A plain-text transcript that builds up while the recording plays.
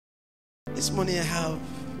This morning I have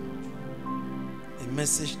a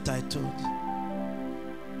message titled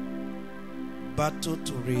Battle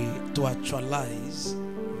to Actualize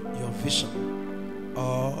Your Vision,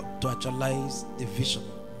 or to actualize the vision.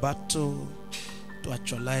 Battle to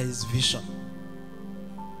actualize vision.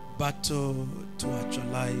 Battle to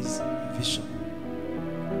actualize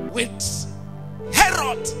vision. With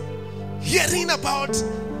Herod hearing about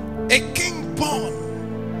a king born,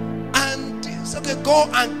 and he said, okay, go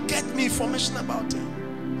and get me information about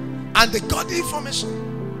him. And they got the information.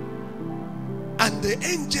 And the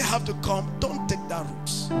angel have to come. Don't take that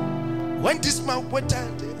route. When this man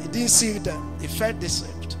waited, he didn't see them. He felt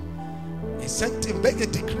deceived. He sent him, make a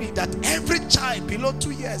decree that every child below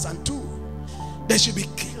 2 years and 2, they should be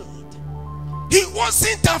killed. He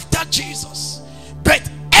wasn't after Jesus, but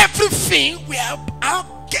everything we are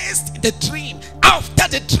against the dream, after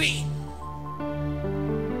the dream.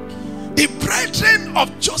 The brethren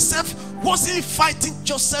of Joseph wasn't fighting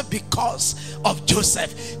Joseph because of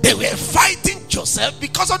Joseph. They were fighting Joseph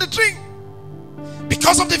because of the dream,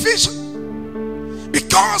 because of the vision,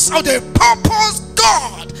 because of the purpose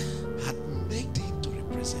God had made him to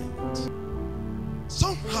represent.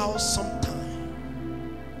 Somehow, sometime,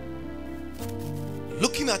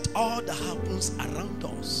 looking at all that happens around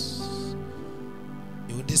us,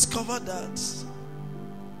 you will discover that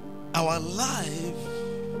our life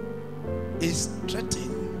is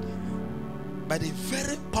threatened by the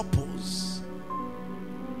very purpose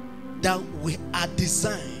that we are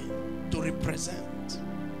designed to represent.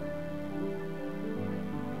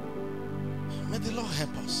 May the Lord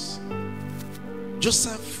help us.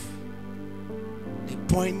 Joseph, the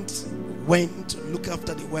point, went to look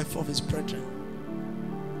after the wife of his brethren,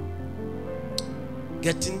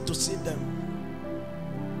 getting to see them.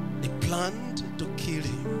 They planned to kill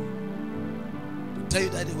him. To tell you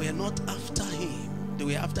that they were not after him, they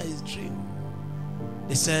were after his dream.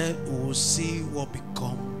 They said, we will see what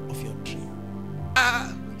become of your dream.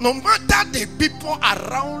 No matter the people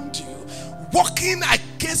around you working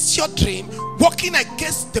against your dream, working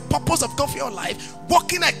against the purpose of God for your life,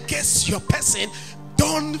 working against your person,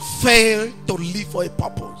 don't fail to live for a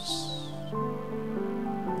purpose.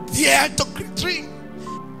 Dare to dream.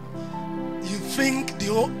 You think the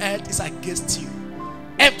whole earth is against you.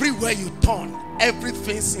 Everywhere you turn,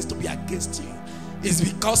 everything seems to be against you. It's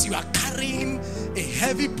because you are carrying a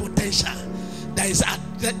heavy potential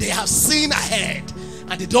that they have seen ahead,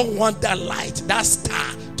 and they don't want that light, that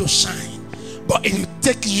star to shine. But it will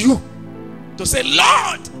take you to say,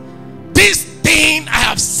 Lord, this thing I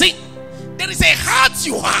have seen. There is a heart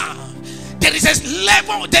you have. There is a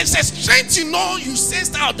level, there is a strength you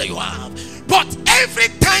sensed out that you have. But every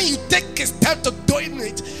time you take a step to doing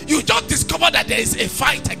it, you just discover that there is a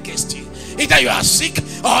fight against you. Either you are sick,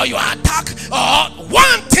 or you are attacked, or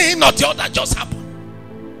one thing or the other just happened.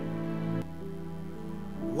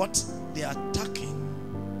 What they are attacking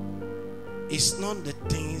is not the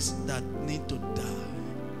things that need to die.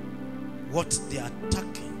 What they are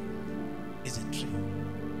attacking is a dream.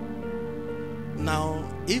 Now,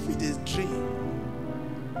 if it is dream,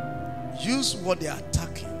 use what they are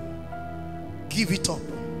attacking. Give it up,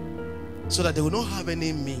 so that they will not have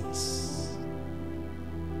any means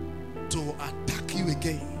to attack you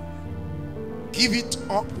again. Give it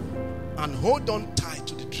up and hold on tight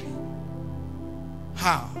to the dream.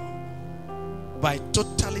 How? By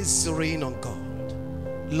totally zeroing on God.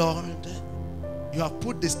 Lord, you have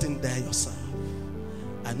put this thing there yourself.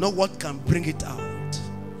 I know what can bring it out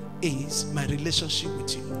is my relationship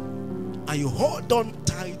with you. And you hold on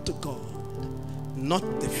tight to God, not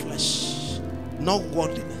the flesh, not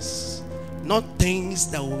worldliness, not things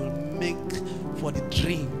that will make for the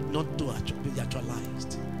dream not to be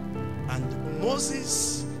actualized. And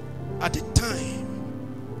Moses, at the time,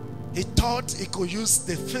 he thought he could use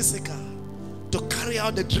the physical to carry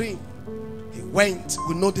out the dream. He went,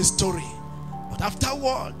 we know the story. But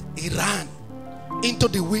afterward, he ran into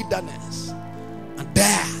the wilderness. And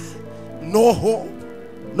there, no hope,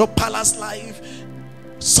 no palace life,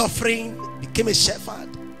 suffering, became a shepherd,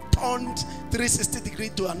 turned 360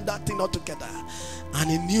 degrees to another thing altogether. And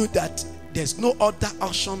he knew that there's no other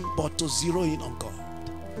option but to zero in on God.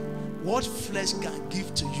 What flesh can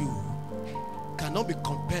give to you cannot be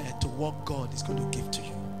compared to what God is going to give to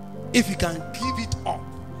you. If you can give it up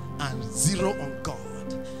and zero on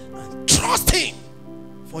God and trust Him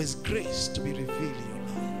for His grace to be revealed in your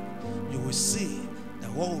life, you will see that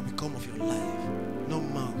what will become of your life, no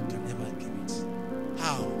man can ever give it.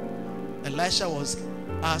 How? Elisha was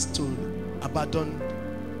asked to abandon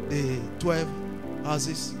the 12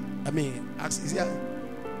 houses. Is there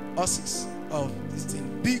horses of this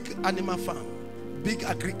thing, big animal farm, big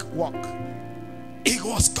agric work. It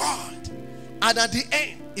was God. And at the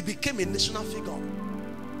end, he became a national figure.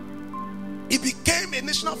 He became a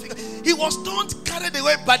national figure. He was not carried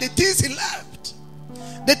away by the things he left.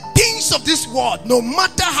 The things of this world, no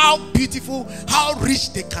matter how beautiful, how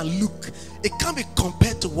rich they can look, it can't be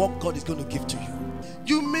compared to what God is going to give to you.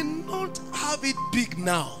 You may not have it big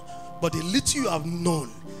now, but the little you have known,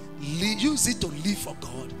 use it to live for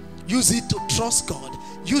God. Use it to trust God.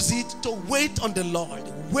 Use it to wait on the Lord.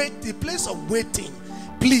 Wait, the place of waiting.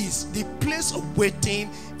 Please, the place of waiting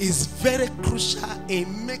is very crucial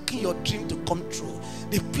in making your dream to come true.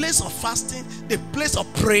 The place of fasting, the place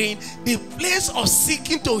of praying, the place of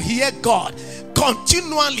seeking to hear God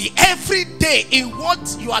continually, every day in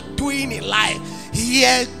what you are doing in life.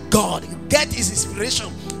 Hear God, get his inspiration,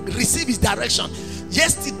 receive his direction.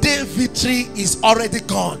 Yesterday victory is already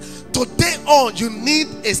gone. Today on, you need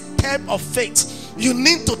a step of faith. You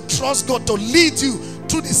need to trust God to lead you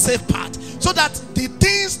through the safe path, so that the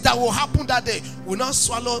things that will happen that day will not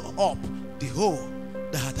swallow up the whole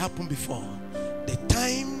that had happened before. The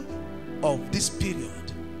time of this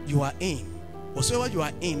period you are in, whatsoever you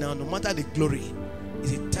are in now, no matter the glory,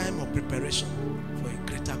 is a time of preparation for a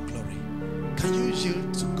greater glory. Can you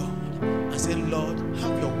yield to God and say, Lord,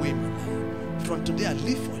 have your way in my life. From today I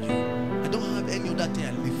live for you. I don't have any other thing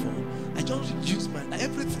I live for. I just use my life.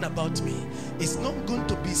 Everything about me is not going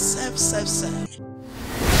to be self.